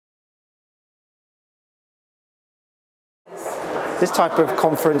This type of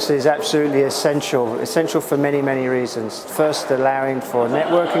conference is absolutely essential for many, many reasons. First, allowing for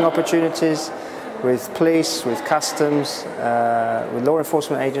networking opportunities with police, with customs, with law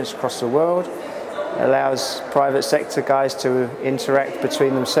enforcement agents across the world. It allows private sector guys to interact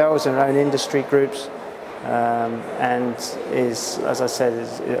between themselves and their own industry groups, and is, as I said,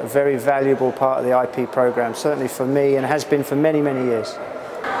 is a very valuable part of the IP program, certainly for me, and has been for many, many years.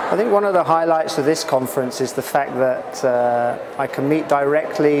 I think one of the highlights of this conference is the fact that I can meet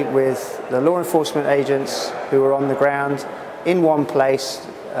directly with the law enforcement agents who are on the ground in one place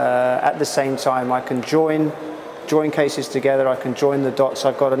at the same time. I can join cases together, I can join the dots.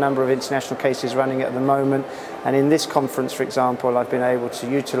 I've got a number of international cases running at the moment, and in this conference, for example, I've been able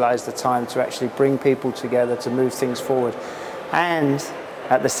to utilize the time to actually bring people together to move things forward, and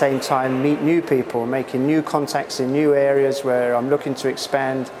at the same time meet new people, making new contacts in new areas where I'm looking to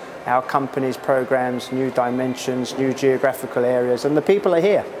expand our company's programs, new dimensions, new geographical areas, and the people are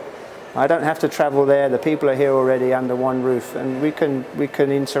here. I don't have to travel there, the people are here already under one roof, and we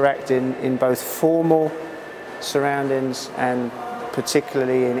can interact in both formal surroundings and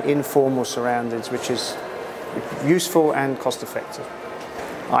particularly in informal surroundings, which is useful and cost effective.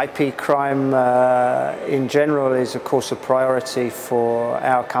 IP crime in general is of course a priority for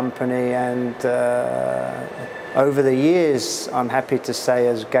our company, and over the years I'm happy to say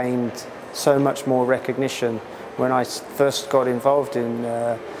has gained so much more recognition. When I first got involved in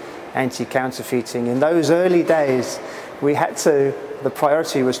anti-counterfeiting, in those early days the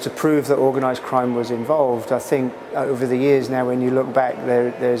priority was to prove that organised crime was involved. I think over the years now, when you look back,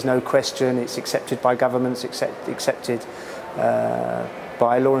 there's no question, it's accepted by governments, accepted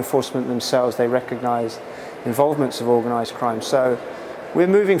by law enforcement themselves. They recognise involvements of organised crime. So we're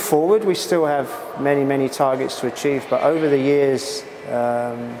moving forward. We still have many, many targets to achieve, but over the years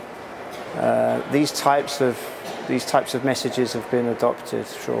these types of messages have been adopted,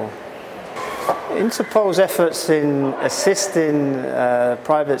 sure. Interpol's efforts in assisting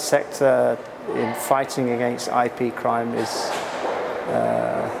private sector in fighting against IP crime is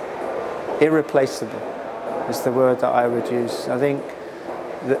irreplaceable, is the word that I would use. I think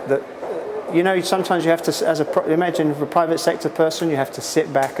that you know, sometimes you have to, imagine for a private sector person, you have to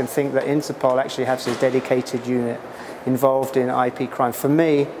sit back and think that Interpol actually has a dedicated unit involved in IP crime. For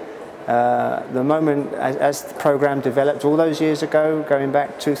me, the moment, as the program developed all those years ago, going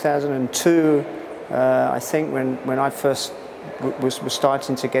back 2002, I think when I first was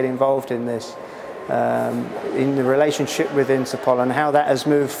starting to get involved in this, in the relationship with Interpol and how that has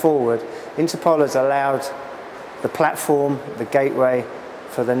moved forward, Interpol has allowed the platform, the gateway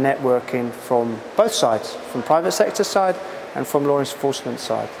for the networking from both sides, from private sector side and from law enforcement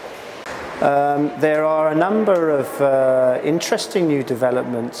side. There are a number of interesting new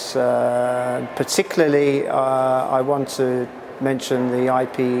developments, particularly I want to mention the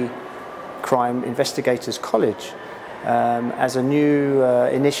IP Crime Investigators College as a new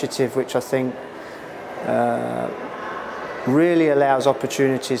initiative which I think really allows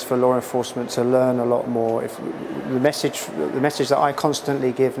opportunities for law enforcement to learn a lot more. The message that I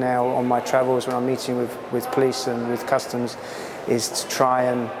constantly give now on my travels when I'm meeting with police and with customs is to try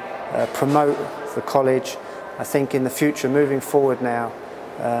and promote the college. I think in the future, moving forward now,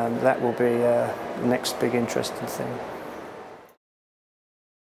 that will be the next big interesting thing.